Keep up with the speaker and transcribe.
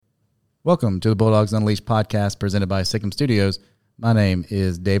Welcome to the Bulldogs Unleashed podcast presented by Sikkim Studios. My name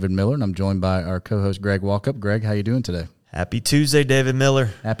is David Miller, and I'm joined by our co-host Greg Walkup. Greg, how you doing today? Happy Tuesday, David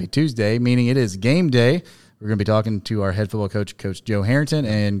Miller. Happy Tuesday, meaning it is game day. We're going to be talking to our head football coach, Coach Joe Harrington.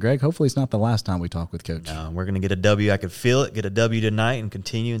 And, Greg, hopefully it's not the last time we talk with Coach. No, we're going to get a W. I could feel it. Get a W tonight and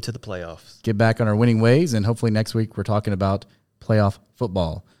continue into the playoffs. Get back on our winning ways, and hopefully next week we're talking about playoff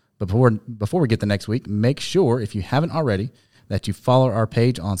football. But before we get to next week, make sure, if you haven't already, that you follow our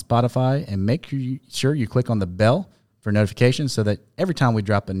page on Spotify and make sure you click on the bell for notifications so that every time we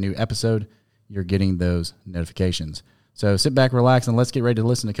drop a new episode, you're getting those notifications. So sit back, relax, and let's get ready to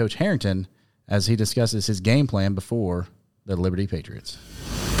listen to Coach Harrington as he discusses his game plan before the Liberty Patriots.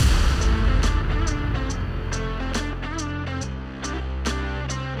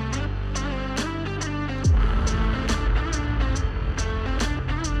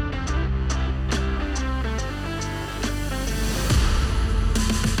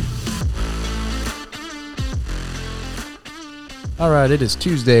 All right, it is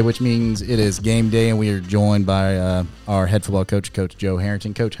Tuesday, which means it is game day, and we are joined by our head football coach, Coach Joe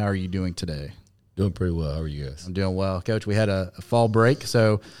Harrington. Coach, how are you doing today? Doing pretty well. How are you guys? I'm doing well. Coach, we had a fall break,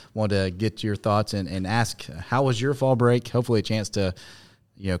 so wanted to get your thoughts and ask, how was your fall break? Hopefully a chance to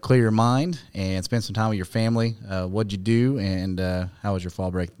clear your mind and spend some time with your family. What'd you do, and how was your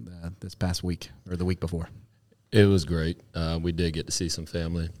fall break this past week or the week before? It was great. We did get to see some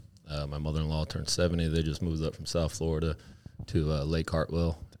family. My mother-in-law turned 70. They just moved up from South Florida to Lake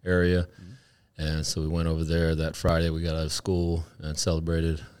Hartwell area, and so we went over there that Friday. We got out of school and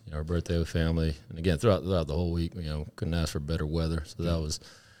celebrated our birthday with family, and again throughout the whole week, couldn't ask for better weather, so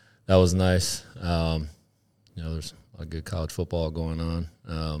that was nice. There's a lot of good college football going on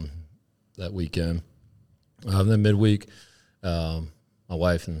that weekend. Then midweek, my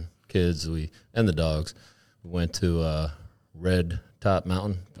wife and kids, and the dogs, we went to Red Top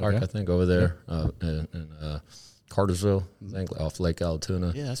Mountain Park, I think, over there in Cartersville, I think, off Lake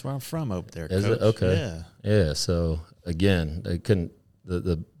Allatoona. Yeah, that's where I'm from over there, Is Coach. it? Okay. Yeah, so, again, they couldn't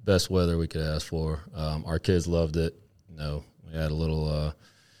the best weather we could ask for. Our kids loved it. We had a little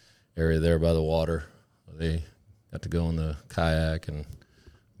area there by the water. They got to go in the kayak and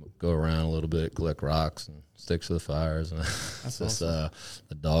go around a little bit, collect rocks and sticks to the fires. And That's awesome.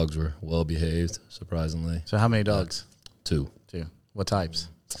 The dogs were well-behaved, surprisingly. So how many dogs? Two. What types?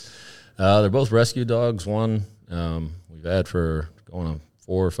 They're both rescue dogs. One we've had for going on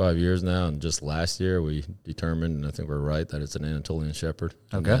 4 or 5 years now, and just last year we determined, and I think we're right, that it's an Anatolian Shepherd.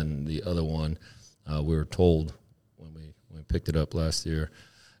 Okay. And the other one, we were told when we picked it up last year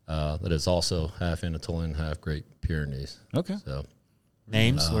that it's also half Anatolian, half Great Pyrenees. Okay. So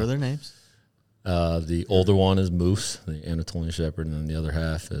Names? What are their names? the older one is Moose, the Anatolian Shepherd, and then the other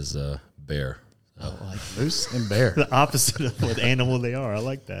half is Bear. Like Moose and bear. the opposite of what animal they are. I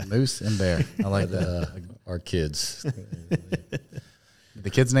like that. Moose and bear. I like that. Our kids,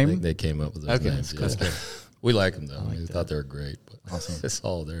 The kids' name? they came up with those Okay, names. that's good. We like them, though. like We that. thought they were great. But Awesome. It's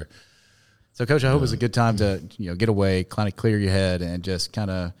all there. So, Coach, I hope it's a good time to get away, kind of clear your head, and just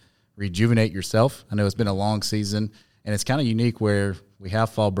kind of rejuvenate yourself. I know it's been a long season, and it's kind of unique where we have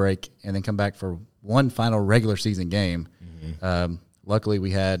fall break and then come back for one final regular season game. Mm-hmm. Luckily,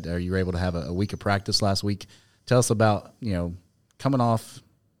 you were able to have a week of practice last week. Tell us about coming off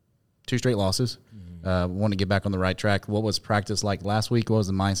 2 straight losses. Want to get back on the right track. What was practice like last week? What was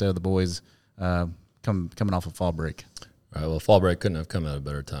the mindset of the boys coming off of fall break? All right, well, fall break couldn't have come at a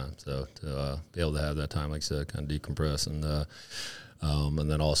better time. So to be able to have that time, like I said, kind of decompress, and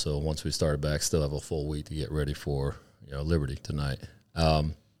then also once we started back, still have a full week to get ready for Liberty tonight.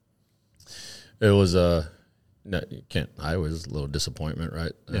 It was you can't. I was a little disappointment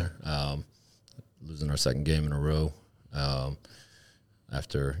right there. Yeah. Losing our second game in a row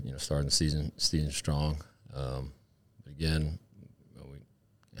after starting the season strong. Again, we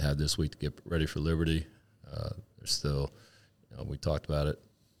have this week to get ready for Liberty. There's still, we talked about it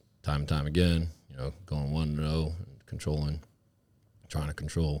time and time again. Going 1-0, trying to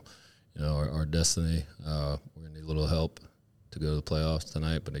control, our destiny. We're gonna need a little help to go to the playoffs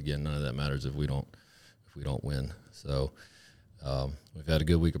tonight. But again, none of that matters if we don't win. So we've had a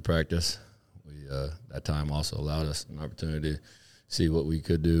good week of practice. That time also allowed us an opportunity to see what we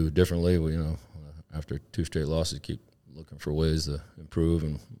could do differently. We, after 2 straight losses, keep looking for ways to improve,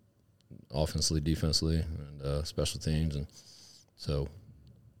 and offensively, defensively, and special teams. And so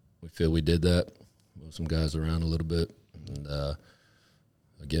we feel we did that, move some guys around a little bit, and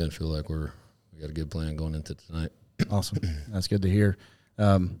again, feel like we got a good plan going into tonight. Awesome. That's good to hear.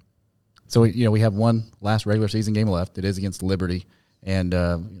 So, we have one last regular season game left. It is against Liberty. And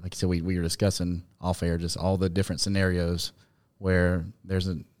like I said, we were discussing off air just all the different scenarios. where there's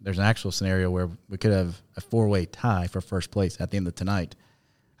an actual scenario where we could have a 4-way tie for first place at the end of tonight.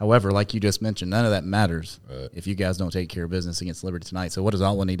 However, like you just mentioned, none of that matters if you guys don't take care of business against Liberty tonight. So what does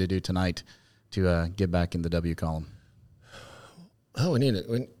Otwell need to do tonight to get back in the W column? Oh, we need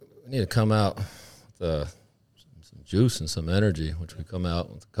to come out with some juice and some energy, which we come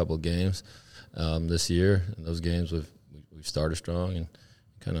out with a couple of games this year. And those games we've started strong and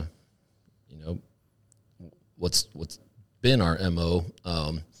kind of, what's been our MO,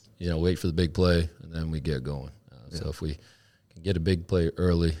 wait for the big play and then we get going. So if we can get a big play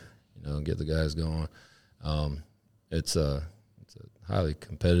early, and get the guys going, it's a highly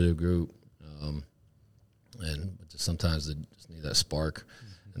competitive group, and just sometimes they just need that spark,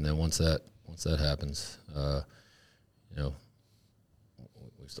 and then once that happens, we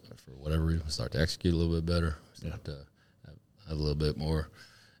start, for whatever reason, we start to execute a little bit better, start to have a little bit more,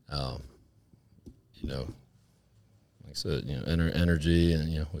 like I said, energy,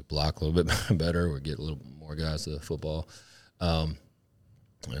 and we block a little bit better. We get a little more guys to the football, and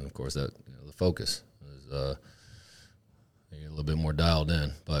of course that the focus is get a little bit more dialed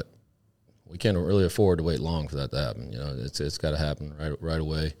in. But we can't really afford to wait long for that to happen. It's got to happen right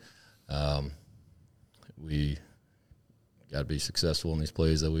away. We got to be successful in these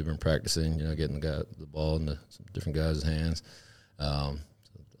plays that we've been practicing. Getting the ball into some different guys' hands. So I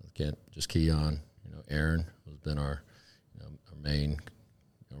can't just key on Aaron, who's been our main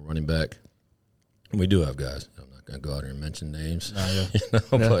running back. We do have guys. I'm not going to go out here and mention names,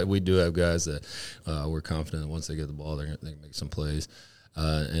 but we do have guys that we're confident that once they get the ball, they can make some plays.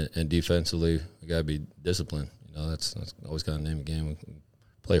 And defensively, we got to be disciplined. That's always kind of name of the game. We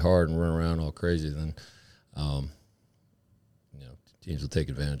play hard and run around all crazy, then teams will take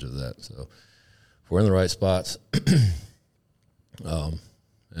advantage of that. So if we're in the right spots,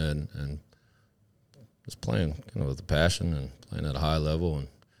 and just playing kind of with a passion and playing at a high level and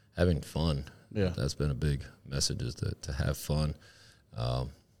having fun. Yeah, that's been a big message, is to have fun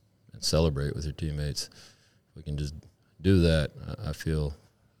and celebrate with your teammates. If we can just do that, I feel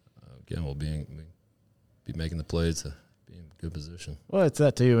again we'll be making the plays to be in a good position. Well, it's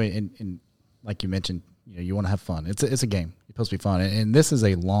that too, and like you mentioned, you want to have fun. It's a game. It's supposed to be fun, and this is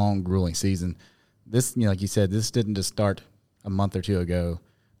a long, grueling season. This, like you said, this didn't just start a month or two ago.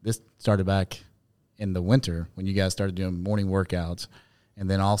 This started back in the winter when you guys started doing morning workouts, and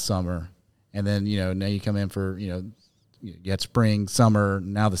then all summer, and then now you come in for you had spring, summer,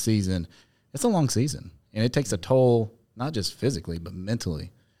 now the season. It's a long season, and it takes a toll not just physically but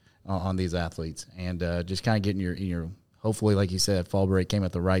mentally on these athletes, and just kind of getting your hopefully, like you said, fall break came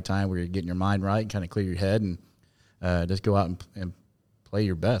at the right time where you're getting your mind right and kind of clear your head and just go out and play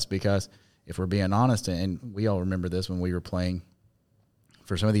your best. Because if we're being honest, and we all remember this when we were playing,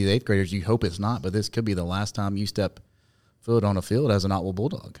 for some of these 8th graders, you hope it's not, but this could be the last time you step foot on a field as an Otwell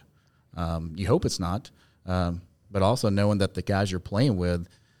Bulldog. You hope it's not, but also knowing that the guys you're playing with,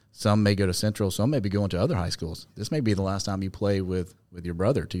 some may go to Central, some may be going to other high schools. This may be the last time you play with your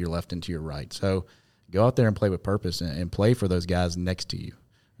brother to your left and to your right. So go out there and play with purpose and play for those guys next to you,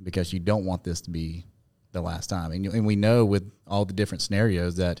 because you don't want this to be the last time. And we know with all the different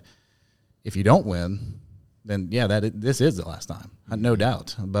scenarios that if you don't win, then this is the last time, no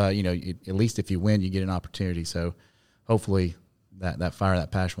doubt. But at least if you win, you get an opportunity. So hopefully that fire,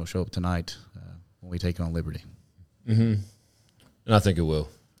 that passion will show up tonight when we take on Liberty. Mm-hmm. And I think it will.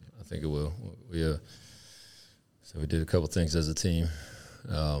 We so we did a couple things as a team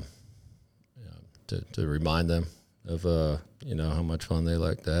to remind them of how much fun they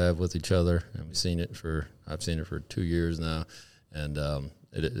like to have with each other. And I've seen it for 2 years now, and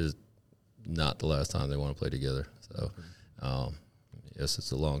it is not the last time they want to play together. So, yes,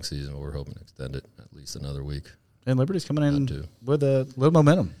 it's a long season, but we're hoping to extend it at least another week. And Liberty's coming in with a little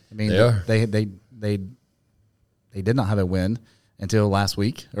momentum. I mean, they did not have a win until last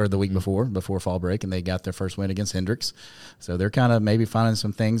week or the week before fall break, and they got their first win against Hendricks. So they're kind of maybe finding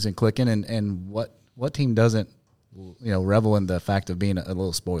some things and clicking. And what team doesn't revel in the fact of being a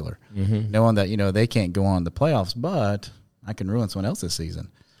little spoiler, knowing that they can't go on the playoffs, but I can ruin someone else's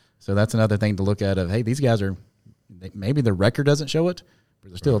season. So that's another thing to look at of, hey, these guys maybe the record doesn't show it, but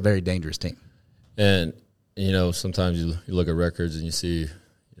they're still a very dangerous team. And, sometimes you look at records and you see,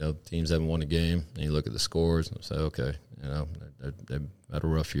 teams haven't won a game, and you look at the scores and say, okay, they've had a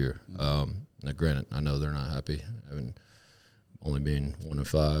rough year. Now, granted, I know they're not happy having only being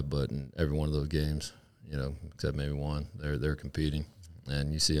 1-5, but in every one of those games, except maybe one, they're competing.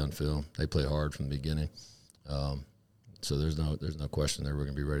 And you see on film, they play hard from the beginning. So there's no question that we're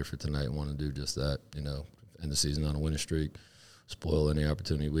going to be ready for tonight and want to do just that, end the season on a winning streak, spoil any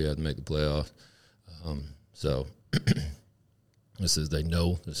opportunity we had to make the playoffs. So they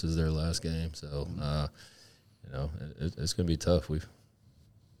know this is their last game. So, it's going to be tough. We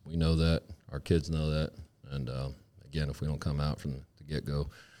know that. Our kids know that. And, again, if we don't come out from the get-go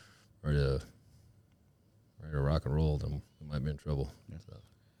ready to rock and roll, then we might be in trouble. Yeah. So.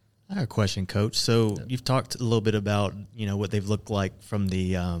 I have a question, Coach. So you've talked a little bit about, what they've looked like from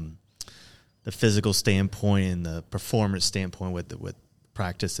the physical standpoint and the performance standpoint with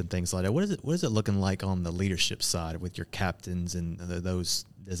practice and things like that. What is it looking like on the leadership side with your captains and those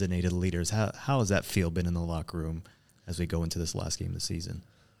designated leaders? How has that feel been in the locker room as we go into this last game of the season?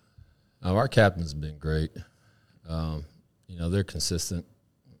 Our captains have been great. They're consistent.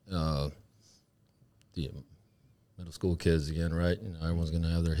 The middle school kids again, right? Everyone's going to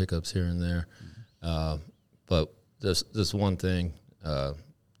have their hiccups here and there. But this one thing that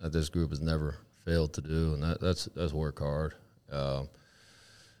this group has never failed to do, and that's work hard.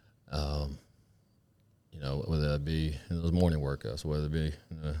 Whether that be in those morning workouts, whether it be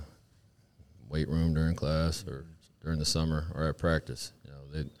in the weight room during class or during the summer or at practice,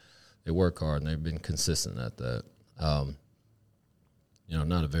 they work hard and they've been consistent at that.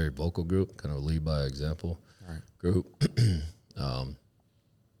 Not a very vocal group, kind of a lead by example group.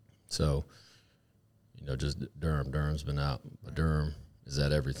 Just Durham's been out. But Durham is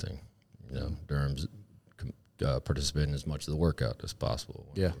at everything. Durham's participating as much of the workout as possible.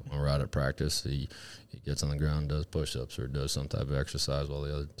 When we're out at practice, he gets on the ground, does push-ups, or does some type of exercise while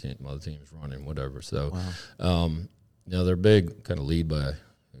the other team's running, whatever. So, they're big, kind of lead by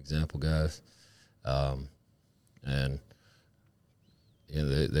example guys, and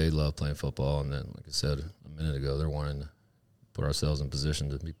they love playing football. And then, like I said a minute ago, they're wanting to put ourselves in position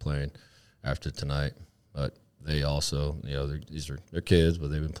to be playing after tonight. But they also, these are their kids, but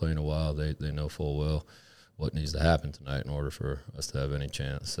they've been playing a while. They know full well what needs to happen tonight in order for us to have any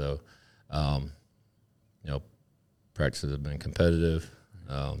chance. So, practices have been competitive.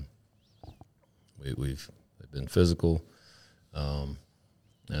 We've been physical, so.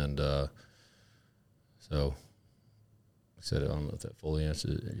 I said, I don't know if that fully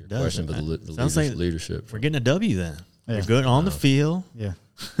answered your question, but the leadership. We're getting a W then. Yeah. You're good on the field. Yeah.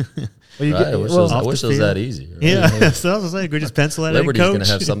 I wish it was that easy. Right? Yeah. So I was saying, we just pencil it Liberty's in, Coach. Liberty's going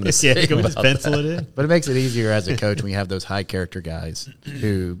to have something to say can we just pencil it in? But it makes it easier as a coach when you have those high character guys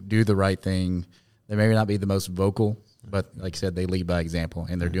who do the right thing. They may not be the most vocal, but like I said, they lead by example,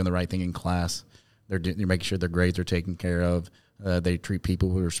 and they're doing the right thing in class. They're making sure their grades are taken care of. They treat people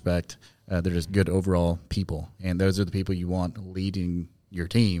with respect. They're just good overall people, and those are the people you want leading your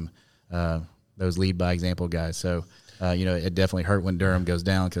team. Those lead by example guys. So, it definitely hurt when Durham goes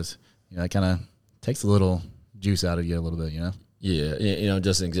down because it kind of takes a little juice out of you a little bit. Yeah,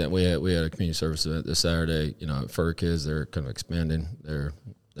 just an example. We had a community service event this Saturday. For our kids, they're kind of expanding their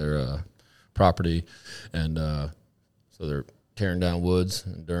property, and so they're tearing down woods.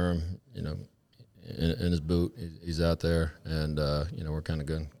 And Durham, in his boot, he's out there, and we're kind of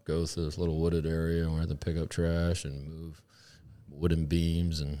going to go through this little wooded area, and we're going to pick up trash and move wooden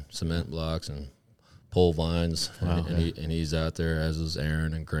beams and cement blocks and pole vines. Wow. And he's out there, as is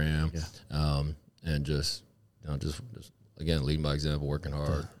Aaron and Graham, and just again leading by example, working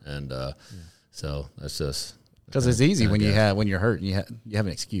hard, and so that's just because it's easy when you're hurt and you have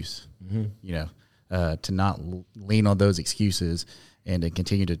an excuse, to not lean on those excuses. And to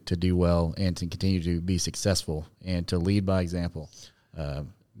continue to do well and to continue to be successful and to lead by example.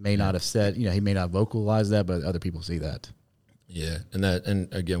 May not have said, he may not vocalize that, but other people see that. Yeah, and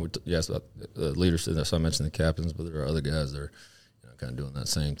again, you asked about the leadership. So I mentioned the captains, but there are other guys that are kind of doing that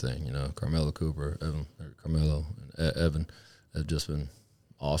same thing. Carmelo Cooper, Carmelo and Evan have just been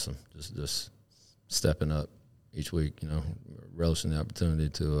awesome. Just stepping up each week. Relishing the opportunity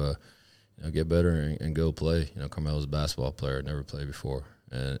to. Get better and go play. Carmelo's a basketball player, never played before.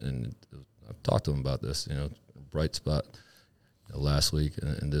 And I've talked to him about this, bright spot last week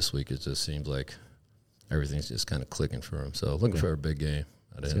and this week. It just seems like everything's just kind of clicking for him. So looking for a big game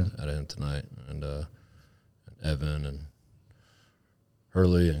out of him tonight. And Evan and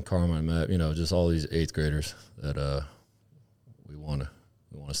Hurley and Carmine Matt, just all these eighth graders that we want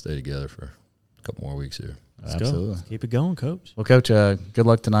to stay together for a couple more weeks here. Absolutely. Let's keep it going, Coach. Well, Coach, good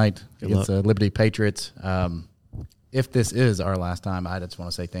luck tonight against the Liberty Patriots. If this is our last time, I just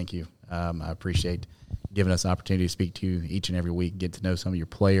want to say thank you. I appreciate giving us the opportunity to speak to you each and every week, get to know some of your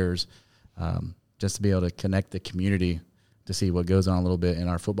players, just to be able to connect the community to see what goes on a little bit in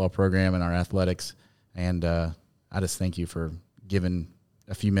our football program and our athletics. And I just thank you for giving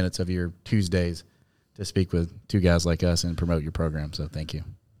a few minutes of your Tuesdays to speak with two guys like us and promote your program. So thank you.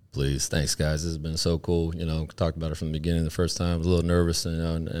 Please. Thanks, guys. This has been so cool. Talked about it from the beginning. The first time I was a little nervous,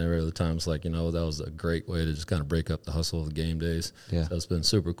 and every other time it's like, that was a great way to just kind of break up the hustle of the game days. Yeah. So it's been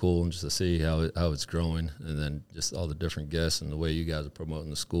super cool, and just to see how it's growing, and then just all the different guests and the way you guys are promoting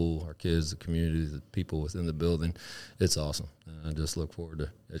the school, our kids, the community, the people within the building. It's awesome. And I just look forward to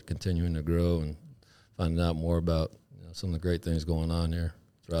it continuing to grow and finding out more about some of the great things going on here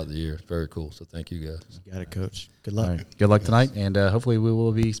throughout the year. It's very cool. So thank you, guys. You got it, Coach. Good luck. All right. Good luck tonight, and hopefully we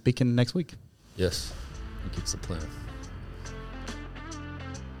will be speaking next week. Yes. I think it's the plan.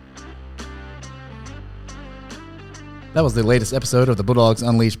 That was the latest episode of the Bulldogs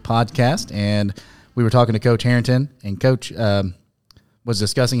Unleashed podcast, and we were talking to Coach Harrington, and Coach was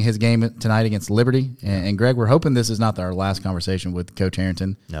discussing his game tonight against Liberty. And Greg, we're hoping this is not our last conversation with Coach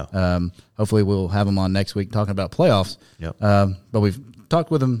Harrington. No. Hopefully we'll have him on next week talking about playoffs. Yep. But we've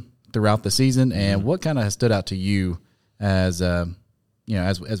talked with him throughout the season, and what kind of has stood out to you as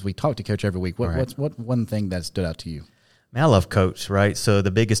as we talk to Coach every week? What's one thing that stood out to you? Man, I love Coach, right? So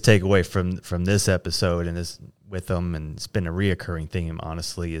the biggest takeaway from this episode and this with him, and it's been a reoccurring theme,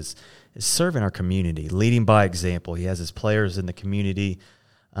 honestly, is serving our community, leading by example. He has his players in the community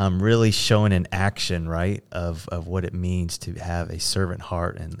really showing in action, right, of what it means to have a servant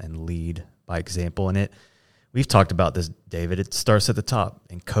heart and lead by example. And we've talked about this, David. It starts at the top,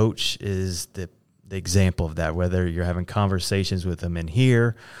 and Coach is the example of that. Whether you're having conversations with him in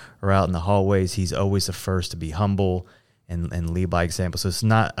here or out in the hallways, he's always the first to be humble and lead by example. So it's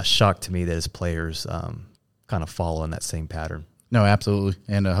not a shock to me that his players kind of follow in that same pattern. No, absolutely.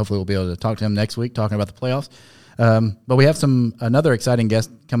 And hopefully we'll be able to talk to him next week talking about the playoffs. But we have another exciting guest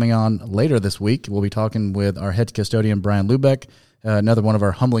coming on later this week. We'll be talking with our head custodian, Brian Lubeck, another one of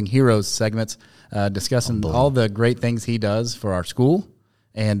our Humbling Heroes segments, discussing all the great things he does for our school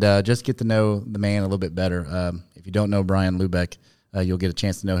and just get to know the man a little bit better. If you don't know Brian Lubeck, you'll get a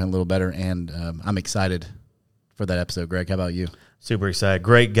chance to know him a little better, and I'm excited for that episode. Greg, how about you? Super excited.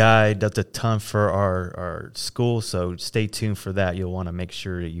 Great guy. Does a ton for our school, so stay tuned for that. You'll want to make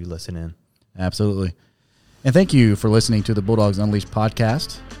sure that you listen in. Absolutely. And thank you for listening to the Bulldogs Unleashed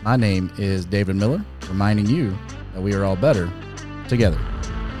podcast. My name is David Miller, reminding you that we are all better together.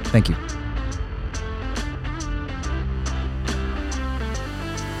 Thank you.